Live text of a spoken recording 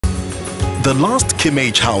The last Kim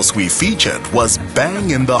H house we featured was bang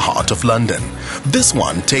in the heart of London. This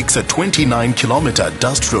one takes a 29-kilometer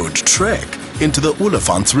dust road trek into the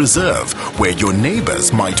Olifants Reserve, where your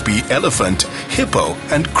neighbors might be elephant, hippo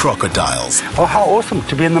and crocodiles. Oh, how awesome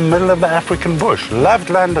to be in the middle of the African bush. Loved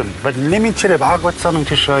London, but let me tell you, I've got something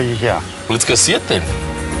to show you here. Let's go see it then.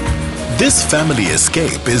 This family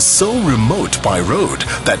escape is so remote by road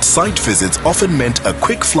that site visits often meant a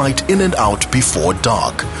quick flight in and out before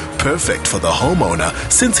dark. Perfect for the homeowner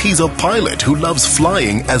since he's a pilot who loves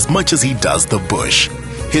flying as much as he does the bush.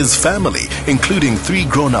 His family, including 3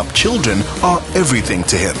 grown-up children, are everything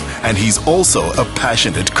to him, and he's also a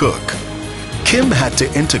passionate cook. Kim had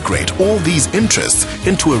to integrate all these interests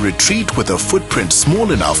into a retreat with a footprint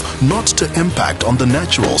small enough not to impact on the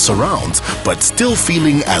natural surrounds, but still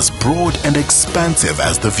feeling as broad and expansive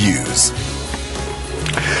as the views.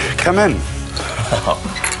 Come in.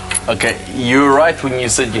 Okay, you were right when you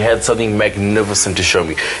said you had something magnificent to show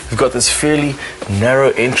me. You've got this fairly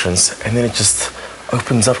narrow entrance and then it just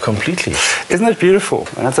opens up completely. Isn't it beautiful?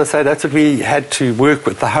 And as I say, that's what we had to work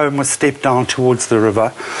with. The home was stepped down towards the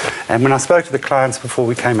river. And when I spoke to the clients before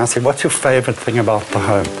we came, I said, what's your favourite thing about the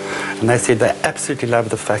home? And they said they absolutely love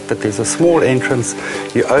the fact that there's a small entrance,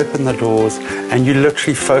 you open the doors, and you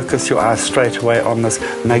literally focus your eyes straight away on this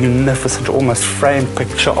magnificent, almost framed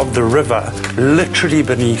picture of the river literally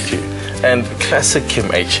beneath you. And classic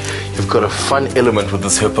Kim H, you've got a fun element with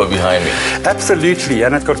this hippo behind me. Absolutely,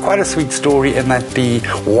 and it's got quite a sweet story in that the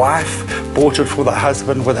wife bought it for the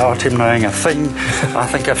husband without him knowing a thing. I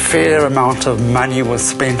think a fair amount of money was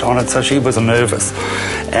spent on it, so she was nervous.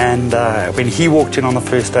 And when he walked in on the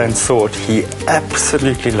first day and saw it, he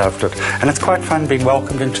absolutely loved it. And it's quite fun being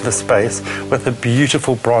welcomed into the space with a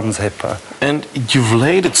beautiful bronze hippo. And you've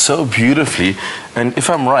laid it so beautifully, and if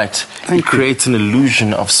I'm right, it creates an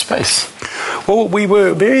illusion of space. Well, we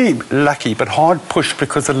were very lucky but hard pushed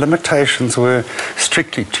because the limitations were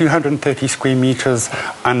strictly 230 square metres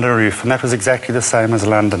under roof, and that was exactly the same as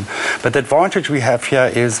London. But the advantage we have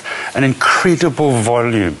here is an incredible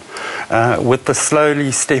volume with the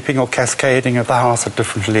slowly stepping or cascading of the house at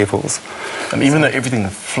different levels. And even though everything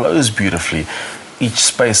flows beautifully, each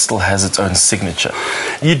space still has its own signature.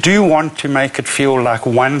 You do want to make it feel like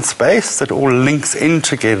one space that all links in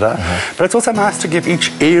together, but it's also nice to give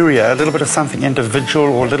each area a little bit of something individual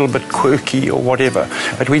or a little bit quirky or whatever.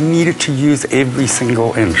 But we needed to use every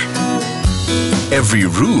single inch. Every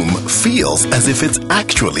room feels as if it's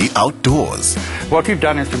actually outdoors. What we've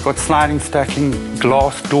done is we've got sliding, stacking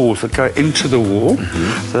glass doors that go into the wall,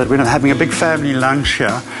 so that when I'm having a big family lunch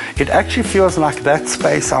here, it actually feels like that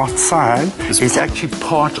space outside is actually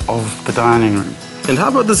part of the dining room. And how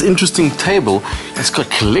about this interesting table? It's got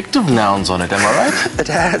collective nouns on it, am I right? It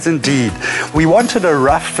has indeed. We wanted a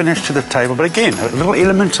rough finish to the table, but again, a little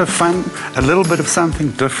element of fun, a little bit of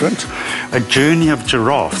something different. A journey of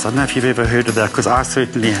giraffes. I don't know if you've ever heard of that, because I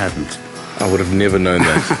certainly haven't. I would have never known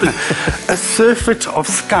that. A surfeit of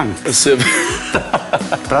skunks. A surfeit.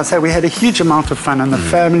 But I say we had a huge amount of fun, and the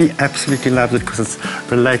family absolutely loved it because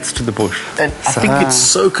it relates to the bush. And I think it's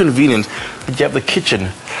so convenient that you have the kitchen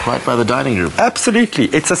right by the dining room. Absolutely.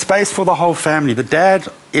 It's a space for the whole family. The dad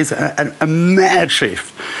is a mad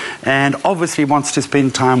chef and obviously wants to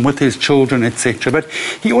spend time with his children, etc. But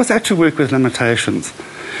he also had to work with limitations.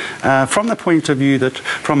 From the point of view that,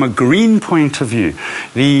 from a green point of view,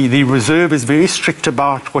 the reserve is very strict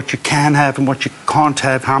about what you can have and what you can't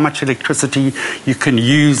have, how much electricity you can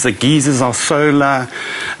use. The geysers are solar.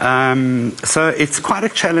 So it's quite a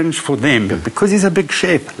challenge for them. But because he's a big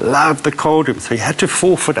chef, loved the cold room, so he had to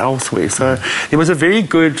forfeit elsewhere. So there was a very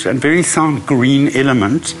good and very sound green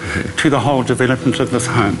element to the whole development of this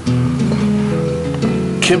home.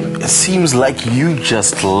 Kim, it seems like you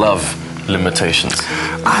just love limitations.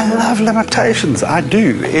 I love limitations. I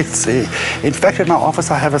do. It's in fact, in my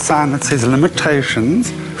office I have a sign that says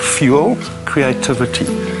limitations fuel creativity.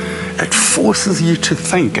 It forces you to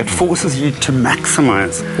think. It forces you to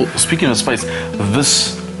maximize. Well, speaking of space,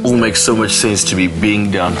 this all makes so much sense to me, being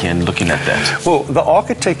down here and looking at that. Well, the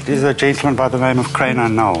architect is a gentleman by the name of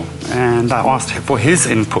Crane Null, and I asked him for his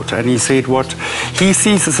input, and he said what he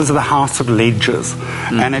sees this as the house of ledges,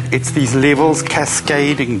 and it's these levels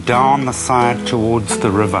cascading down the side towards the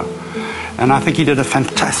river. And I think he did a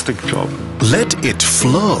fantastic job. Let it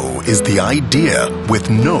flow is the idea with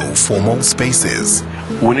no formal spaces.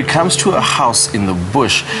 When it comes to a house in the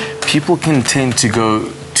bush, people can tend to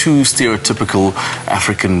go too stereotypical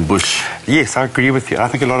African bush. Yes, I agree with you. I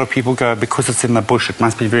think a lot of people go, because it's in the bush, it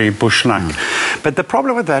must be very bush-like. But the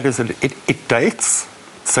problem with that is that it dates.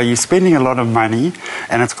 So you're spending a lot of money,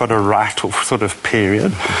 and it's got a write-off sort of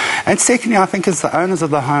period. And secondly, I think as the owners of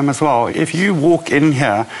the home as well, if you walk in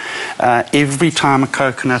here every time a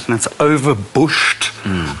coconut and it's over-bushed,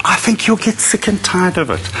 I think you'll get sick and tired of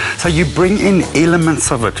it. So you bring in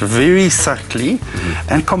elements of it very subtly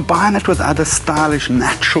and combine it with other stylish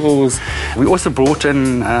naturals. We also brought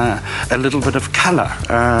in a little bit of colour,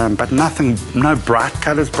 but no bright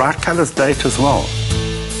colours. Bright colours date as well.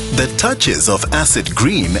 The touches of acid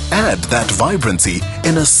green add that vibrancy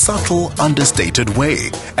in a subtle, understated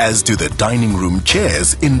way, as do the dining room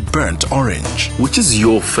chairs in burnt orange. Which is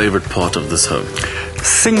your favorite part of this home?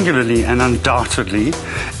 Singularly and undoubtedly,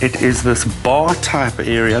 it is this bar type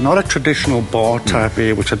area, not a traditional bar type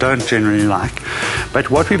area, which I don't generally like. But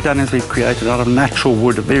what we've done is we've created out of natural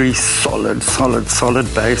wood a very solid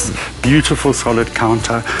base, beautiful solid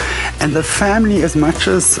counter. And the family, as much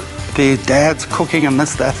as their dad's cooking and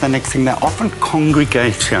this, that, the next thing, they often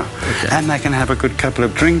congregate here. And they can have a good couple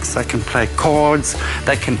of drinks, they can play cards,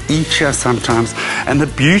 they can eat here sometimes. And the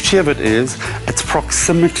beauty of it is its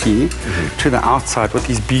proximity to the outside, with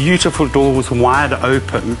these beautiful doors wide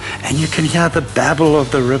open, and you can hear the babble of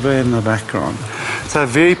the river in the background. So a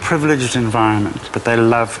very privileged environment, but they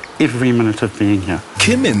love every minute of being here.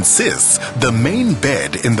 Kim insists the main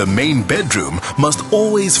bed in the main bedroom must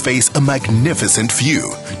always face a magnificent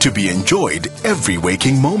view to be enjoyed every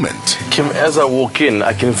waking moment. Kim, as I walk in,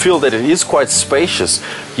 I can feel that it is quite spacious,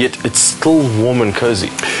 yet it's still warm and cozy.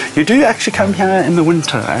 You do actually come here in the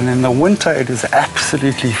winter, and in the winter it is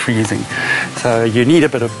absolutely freezing. So you need a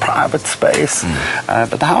bit of private space.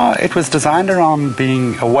 But how it was designed around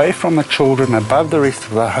being away from the children, above the rest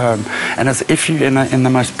of the home, and as if you're in the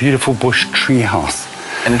most beautiful bush tree house.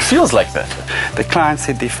 And it feels like that. The client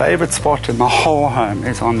said their favourite spot in the whole home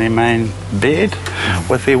is on their main bed,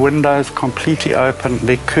 with their windows completely open,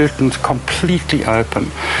 their curtains completely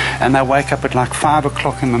open. And they wake up at like 5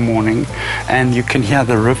 o'clock in the morning and you can hear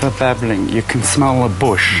the river babbling, you can smell the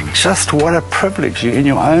bush. Just what a privilege, you're in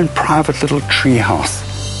your own private little tree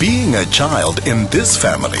house. Being a child in this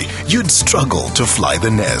family, you'd struggle to fly the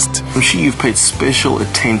nest. I'm sure you've paid special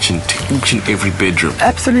attention to each and every bedroom.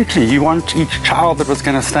 Absolutely. You want each child that was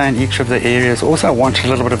going to stay in each of the areas also want a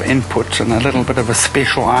little bit of input and a little bit of a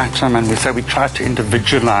special item, and we tried to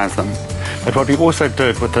individualize them. But what we also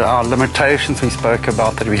did with our limitations we spoke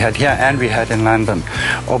about that we had here and we had in London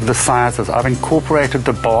of the sizes, I've incorporated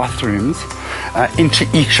the bathrooms into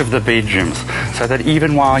each of the bedrooms, so that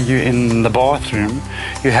even while you're in the bathroom,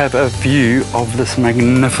 you have a view of this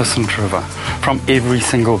magnificent river from every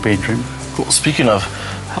single bedroom. Cool. Speaking of,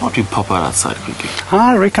 how about we pop out outside quickly?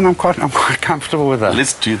 I reckon I'm quite comfortable with that.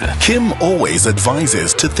 Let's do that. Kim always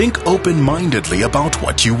advises to think open-mindedly about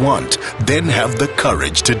what you want, then have the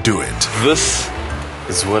courage to do it. This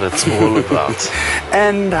is what it's all about.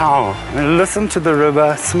 And now, listen to the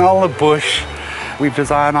river, smell the bush. We've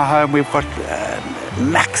designed our home, we've got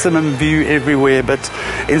maximum view everywhere, but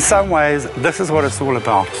in some ways, this is what it's all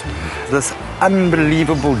about. This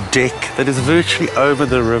unbelievable deck that is virtually over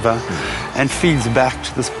the river and feeds back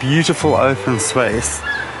to this beautiful open space.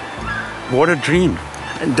 What a dream.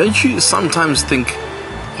 And don't you sometimes think,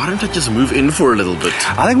 why don't I just move in for a little bit?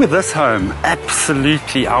 I think with this home,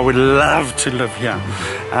 absolutely, I would love to live here.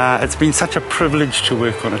 It's been such a privilege to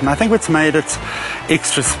work on it. And I think what's made it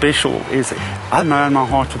extra special is, I know in my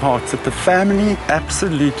heart of hearts that the family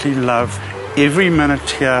absolutely love every minute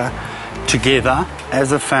here together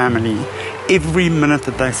as a family, every minute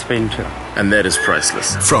that they spend here. And that is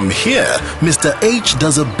priceless. From here, Mr. H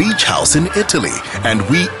does a beach house in Italy, and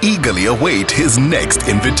we eagerly await his next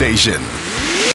invitation.